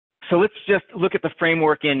So let's just look at the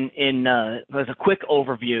framework as a quick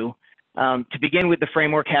overview. To begin with, the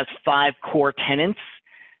framework has 5 core tenets.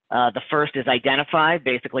 The first is identify,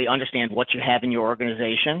 basically understand what you have in your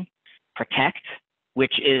organization. Protect,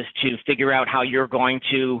 which is to figure out how you're going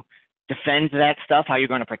to defend that stuff, how you're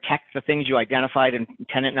going to protect the things you identified in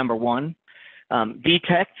tenet number 1.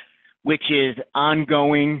 Detect, which is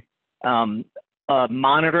ongoing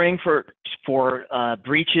monitoring for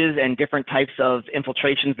breaches and different types of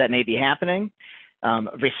infiltrations that may be happening.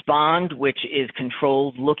 Respond, which is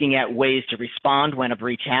controlled, looking at ways to respond when a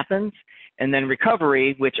breach happens. And then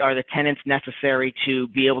recovery, which are the tenets necessary to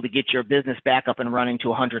be able to get your business back up and running to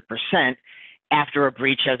 100% after a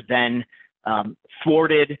breach has been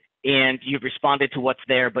thwarted and you've responded to what's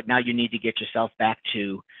there, but now you need to get yourself back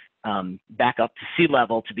up to sea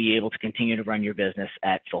level to be able to continue to run your business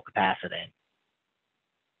at full capacity.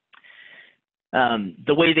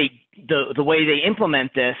 The way they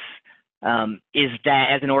implement this is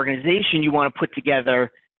that as an organization, you want to put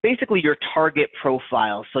together basically your target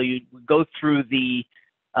profile. So you go through the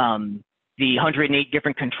 108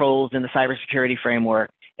 different controls in the cybersecurity framework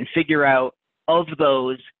and figure out of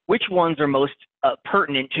those, which ones are most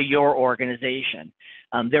pertinent to your organization.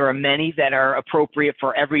 There are many that are appropriate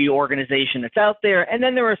for every organization that's out there, and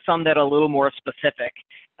then there are some that are a little more specific.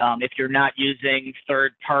 If you're not using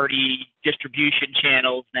third-party distribution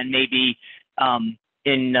channels, then maybe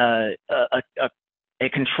in a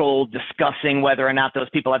control discussing whether or not those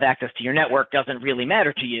people have access to your network doesn't really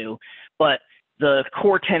matter to you. But the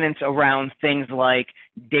core tenets around things like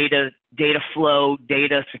data flow,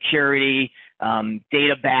 data security,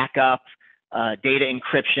 data backup, data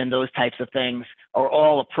encryption, those types of things are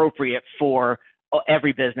all appropriate for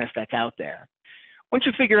every business that's out there. Once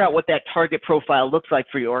you figure out what that target profile looks like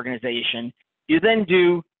for your organization, you then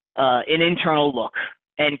do an internal look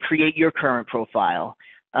and create your current profile.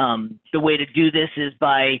 The way to do this is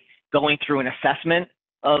by going through an assessment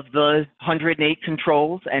of the 108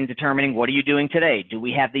 controls and determining, what are you doing today? Do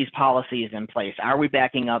we have these policies in place? Are we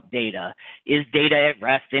backing up data? Is data at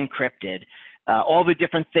rest encrypted? All the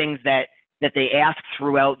different things that they ask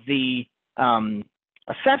throughout the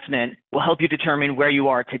assessment will help you determine where you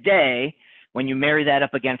are today. When you marry that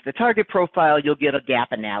up against the target profile, you'll get a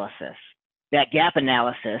gap analysis. That gap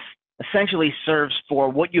analysis essentially serves for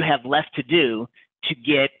what you have left to do to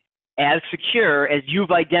get as secure as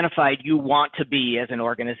you've identified you want to be as an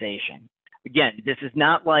organization. Again, this is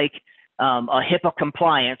not like a HIPAA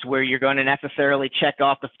compliance where you're going to necessarily check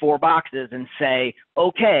off the 4 boxes and say,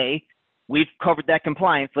 okay, we've covered that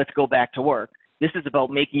compliance, let's go back to work. This is about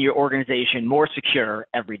making your organization more secure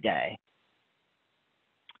every day.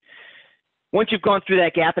 Once you've gone through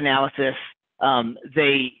that gap analysis,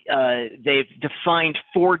 they've defined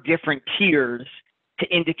 4 different tiers to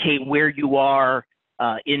indicate where you are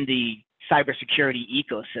in the cybersecurity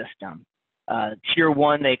ecosystem. Tier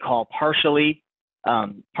 1 they call partially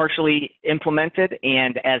implemented,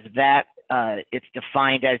 and as that, it's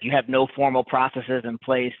defined as you have no formal processes in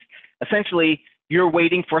place. Essentially, you're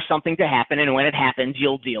waiting for something to happen, and when it happens,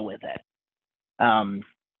 you'll deal with it.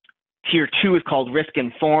 Tier 2 is called risk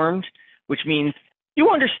informed, which means you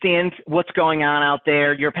understand what's going on out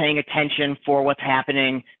there, you're paying attention for what's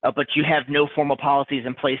happening, but you have no formal policies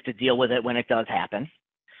in place to deal with it when it does happen.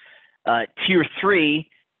 Tier 3,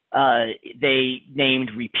 they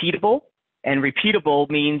named repeatable, and repeatable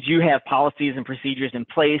means you have policies and procedures in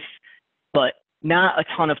place, but not a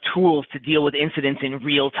ton of tools to deal with incidents in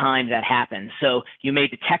real time that happen. So you may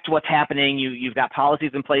detect what's happening, you've got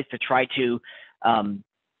policies in place to try to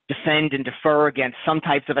defend and defer against some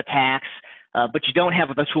types of attacks, but you don't have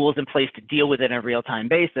the tools in place to deal with it on a real-time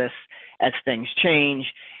basis as things change.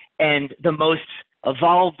 And the most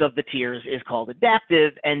evolved of the tiers is called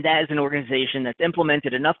adaptive, and that is an organization that's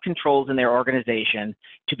implemented enough controls in their organization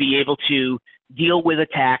to be able to deal with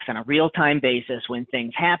attacks on a real-time basis. When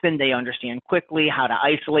things happen, they understand quickly how to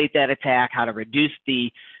isolate that attack, how to reduce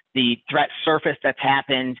the threat surface that's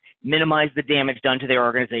happened, minimize the damage done to their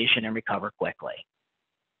organization, and recover quickly.